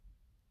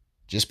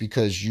Just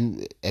because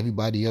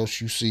everybody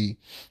else you see,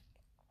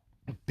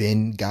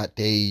 Ben got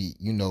their,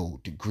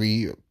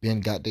 degree, or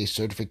Ben got their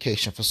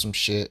certification for some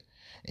shit,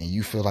 and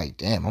you feel like,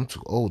 damn, I'm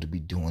too old to be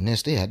doing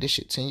this. They had this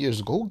shit 10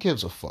 years ago. Who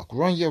gives a fuck?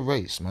 Run your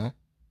race, man.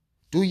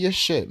 Do your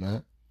shit,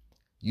 man.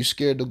 You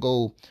scared to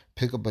go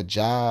pick up a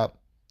job.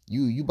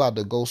 You about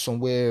to go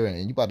somewhere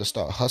and you about to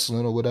start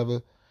hustling or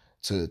whatever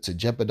to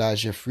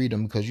jeopardize your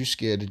freedom because you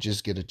scared to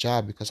just get a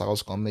job because I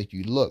was gonna make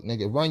you look,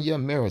 nigga. Run your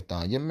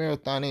marathon. Your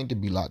marathon ain't to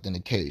be locked in a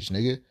cage,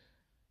 nigga.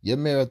 Your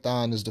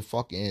marathon is to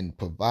fucking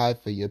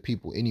provide for your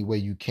people any way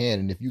you can.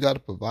 And if you gotta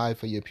provide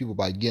for your people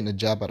by getting a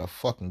job at a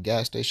fucking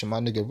gas station,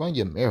 my nigga, run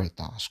your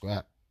marathon,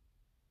 scrap.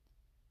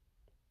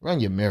 Run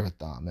your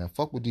marathon, man.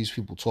 Fuck what these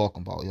people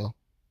talking about, yo.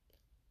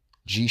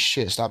 G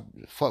shit. Stop.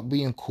 Fuck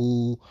being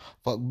cool.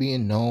 Fuck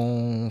being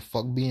known.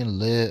 Fuck being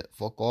lit.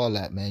 Fuck all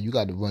that, man. You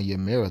got to run your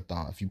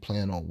marathon if you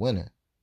plan on winning.